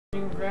You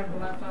can grab the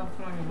laptop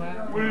from your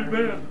lap. What are you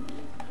been?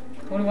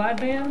 Want a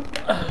wide band?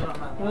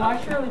 Well,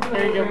 I surely do.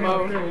 There you go,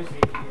 Mo.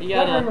 You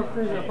gotta.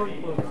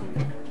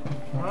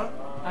 Huh?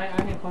 I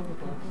had poker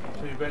clubs.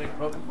 So you've been in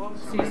poker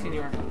clubs? Si,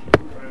 senor.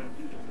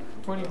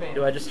 20 band.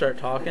 Do I just start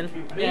talking?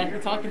 Yeah, you're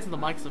talking to the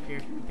mics up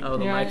here. Oh,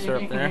 the mics are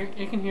up there?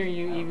 It can hear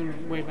you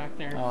even way back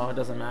there. Oh, it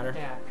doesn't matter.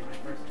 Yeah.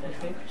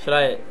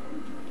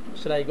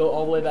 Should I go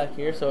all the way back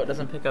here so it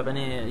doesn't pick up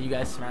any of you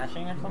guys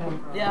smashing or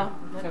something? Yeah.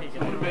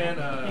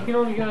 You can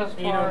only go as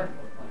far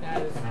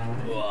as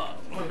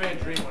what band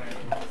Dreamland?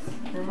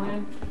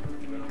 Dreamland.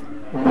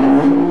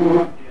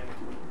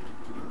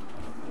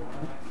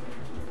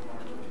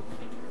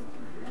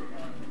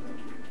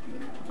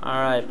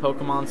 Alright,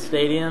 Pokemon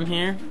Stadium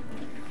here.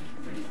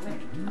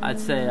 I'd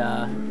say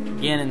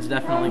Ganon's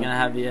definitely going to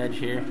have the edge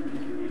here.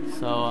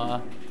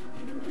 So,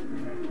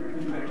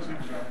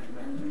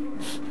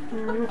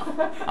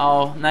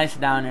 oh, nice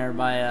down air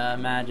by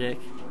Majik.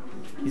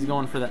 He's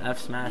going for the F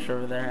smash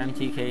over there,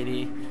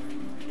 MTKD.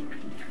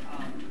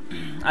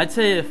 I'd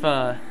say if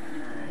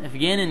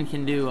Ganon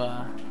can do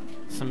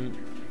some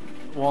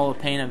wall of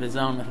pain of his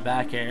own with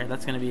back air,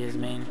 that's going to be his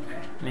main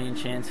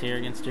chance here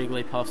against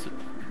Jigglypuff's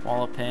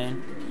wall of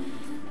pain.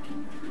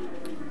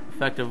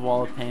 Effective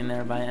wall of pain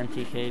there by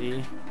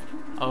MTKD.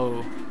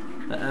 Oh,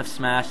 the F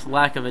smash.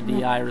 Lack of a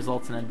DI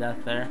results in a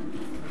death there.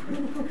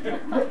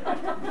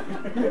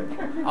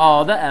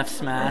 Oh, the F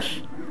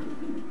smash.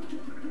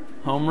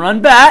 Home run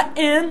bat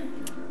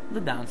in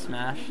the down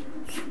smash.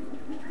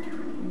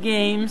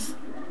 Games.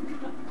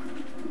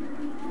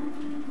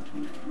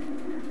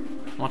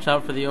 Watch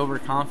out for the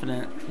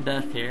overconfident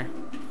death here.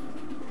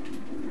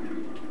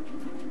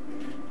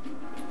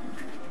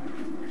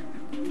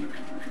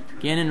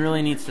 Ganon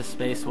really needs to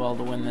space well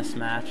to win this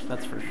match,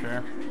 that's for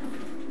sure.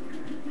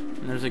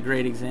 And there's a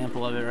great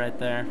example of it right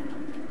there.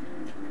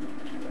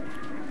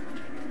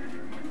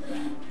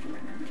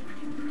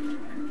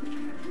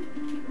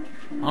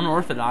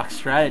 Unorthodox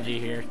strategy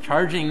here,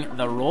 charging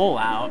the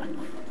rollout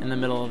in the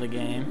middle of the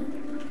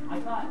game.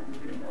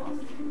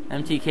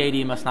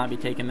 MTKD must not be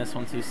taking this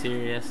one too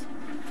serious.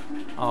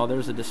 Oh,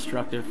 there's a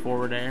destructive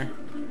forward air.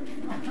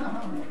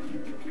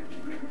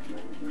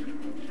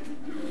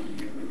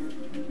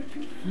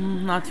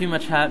 Not too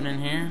much happening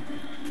here.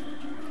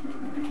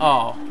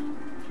 Oh.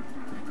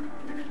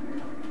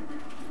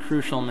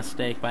 Crucial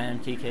mistake by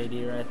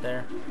MTKD right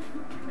there.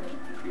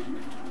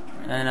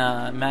 And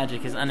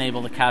Majik is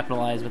unable to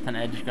capitalize with an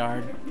edge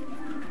guard.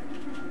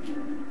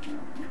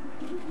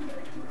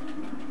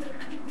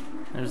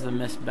 There's the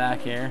missed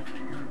back air.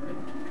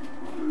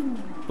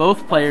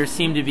 Both players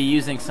seem to be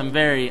using some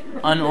very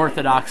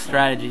unorthodox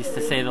strategies,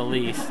 to say the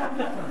least.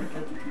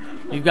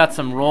 We've got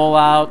some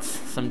rollouts,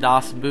 some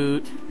DOS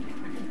boot.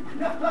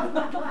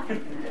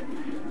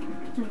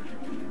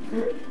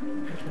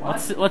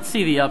 Let's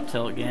see the up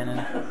tilt,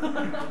 Ganon.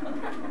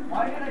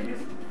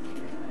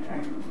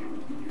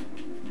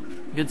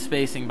 Good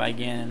spacing by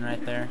Ganon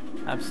right there.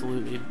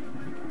 Absolutely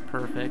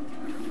perfect.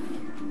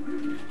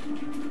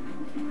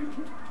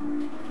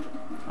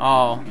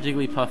 Oh,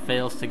 Jigglypuff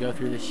fails to go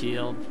through the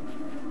shield.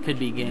 Could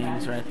be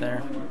games right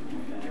there.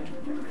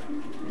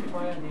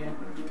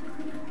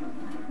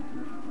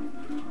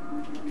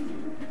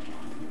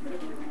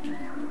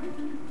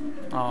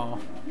 Oh,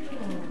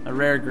 a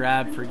rare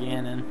grab for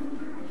Ganon.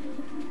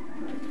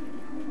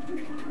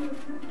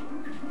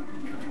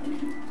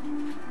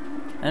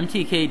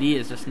 MTKD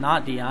is just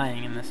not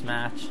DIing in this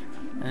match,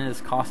 and it is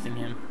costing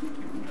him.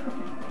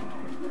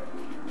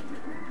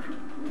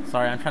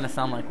 Sorry, I'm trying to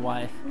sound like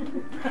wife.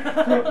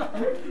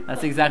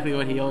 That's exactly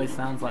what he always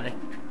sounds like.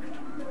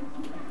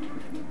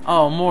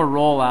 Oh, more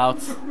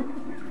rollouts.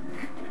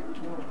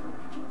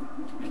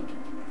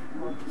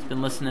 He's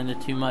been listening to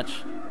too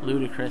much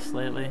Ludicrous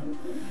lately.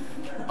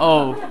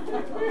 Oh.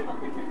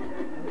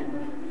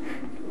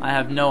 I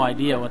have no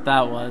idea what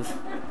that was.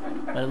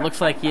 But it looks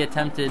like he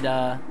attempted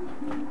a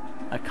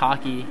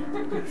cocky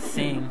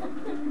sing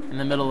in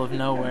the middle of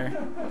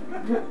nowhere.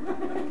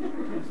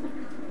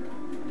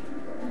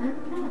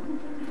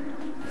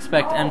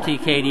 Expect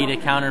MTKD to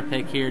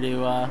counterpick here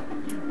to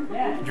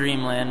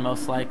Dreamland,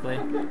 most likely.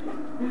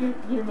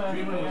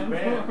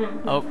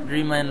 Oh,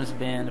 Dreamland was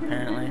banned,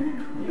 apparently.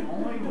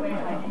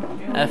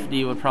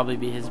 FD would probably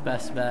be his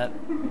best bet.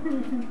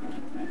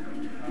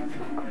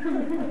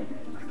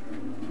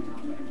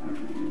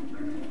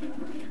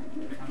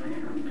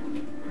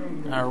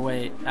 Or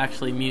wait,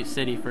 actually Mute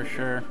City for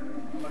sure.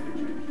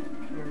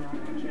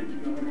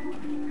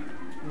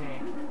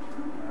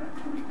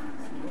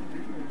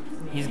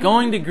 He's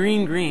going to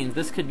green greens.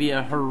 This could be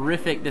a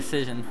horrific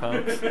decision,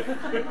 folks.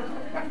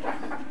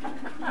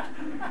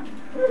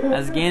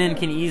 As Ganon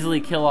can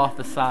easily kill off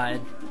the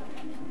side.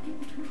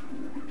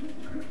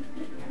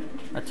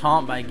 A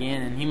taunt by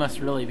Ganon. He must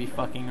really be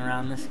fucking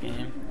around this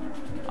game.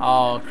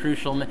 Oh,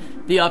 crucial.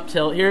 The up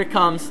tilt. Here it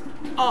comes.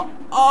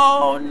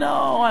 Oh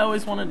no. I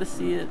always wanted to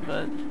see it,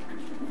 but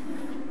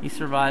he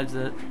survives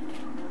it.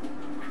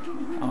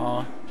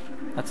 Oh,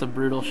 that's a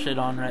brutal shit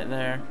on right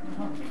there.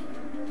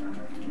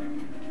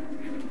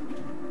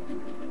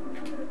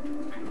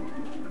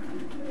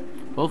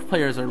 Both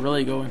players are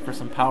really going for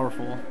some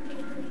powerful.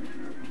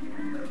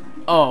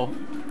 Oh,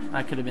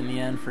 that could have been the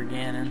end for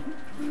Ganon.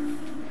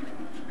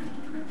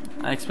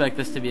 I expect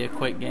this to be a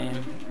quick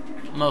game.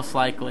 Most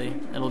likely,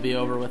 it'll be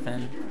over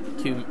within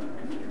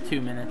 2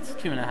 minutes,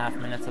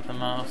 2.5 minutes at the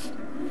most.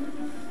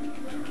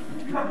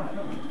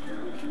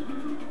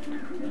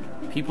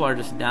 People are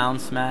just down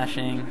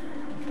smashing.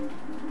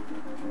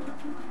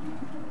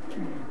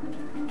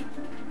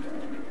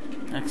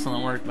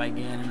 Excellent work by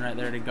Ganon right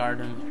there to guard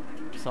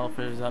himself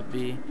for his up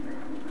B.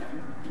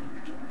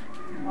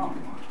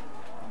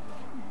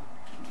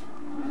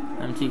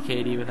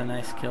 MTKD with a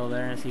nice kill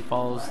there as he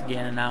follows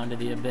Ganon out into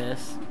the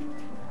abyss.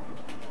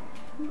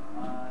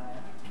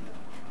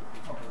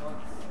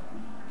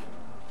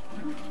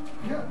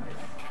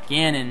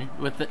 Ganon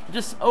with the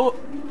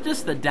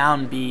just the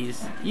down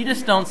Bs. You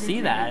just don't see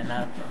that in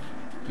a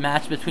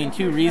match between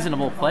two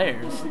reasonable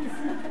players.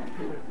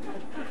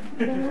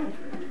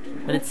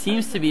 But it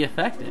seems to be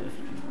effective.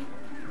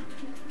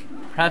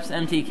 Perhaps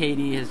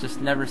MTKD has just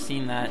never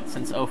seen that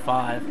since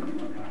 05.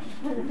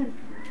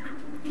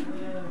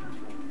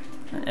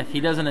 If he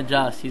doesn't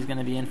adjust, he's going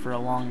to be in for a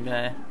long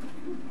day.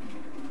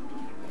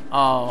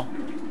 Oh,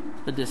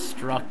 the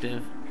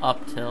destructive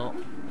up tilt.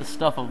 The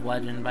stuff of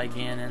legend by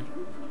Ganon.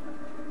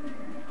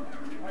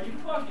 Are you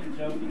fucking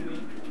joking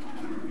me?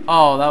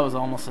 Oh, that was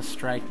almost a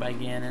strike by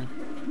Ganon.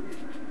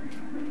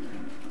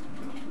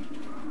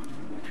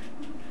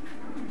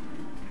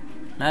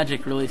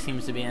 Majik really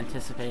seems to be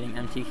anticipating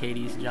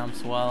MTKD's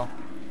jumps well.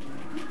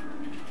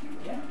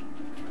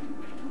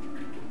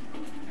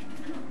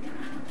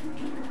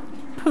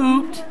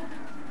 Pooped.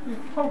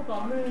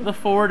 The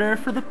forward air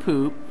for the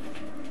poop.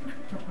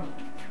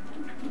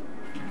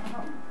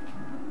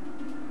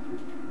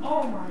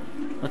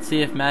 Let's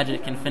see if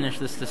Majik can finish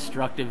this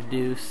destructive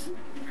deuce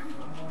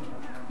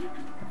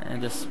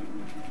and just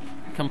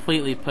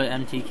completely put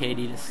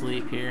MTKD to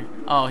sleep here.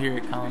 Oh, here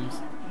it comes.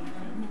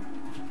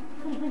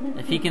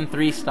 If he can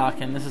 3-stock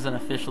him, this isn't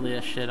officially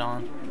a shit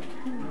on.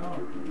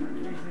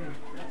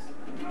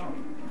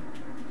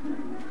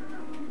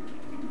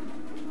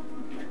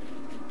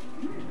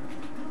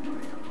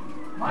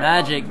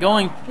 Majik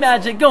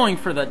going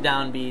for the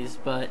down Bs,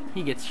 but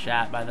he gets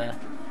shat by the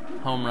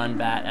home run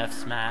bat F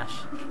smash.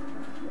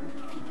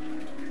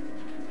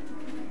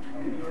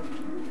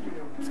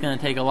 It's gonna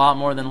take a lot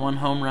more than one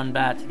home run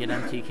bat to get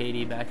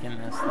MTKD back in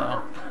this,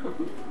 though.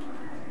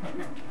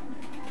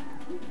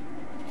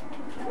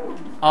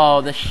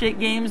 Oh, the shit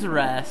game's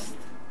rest.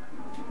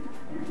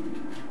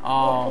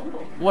 Oh,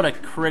 what a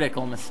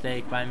critical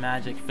mistake by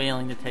Majik,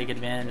 failing to take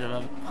advantage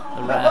of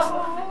the rest.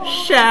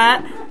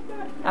 Shat!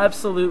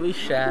 Absolutely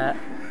shat.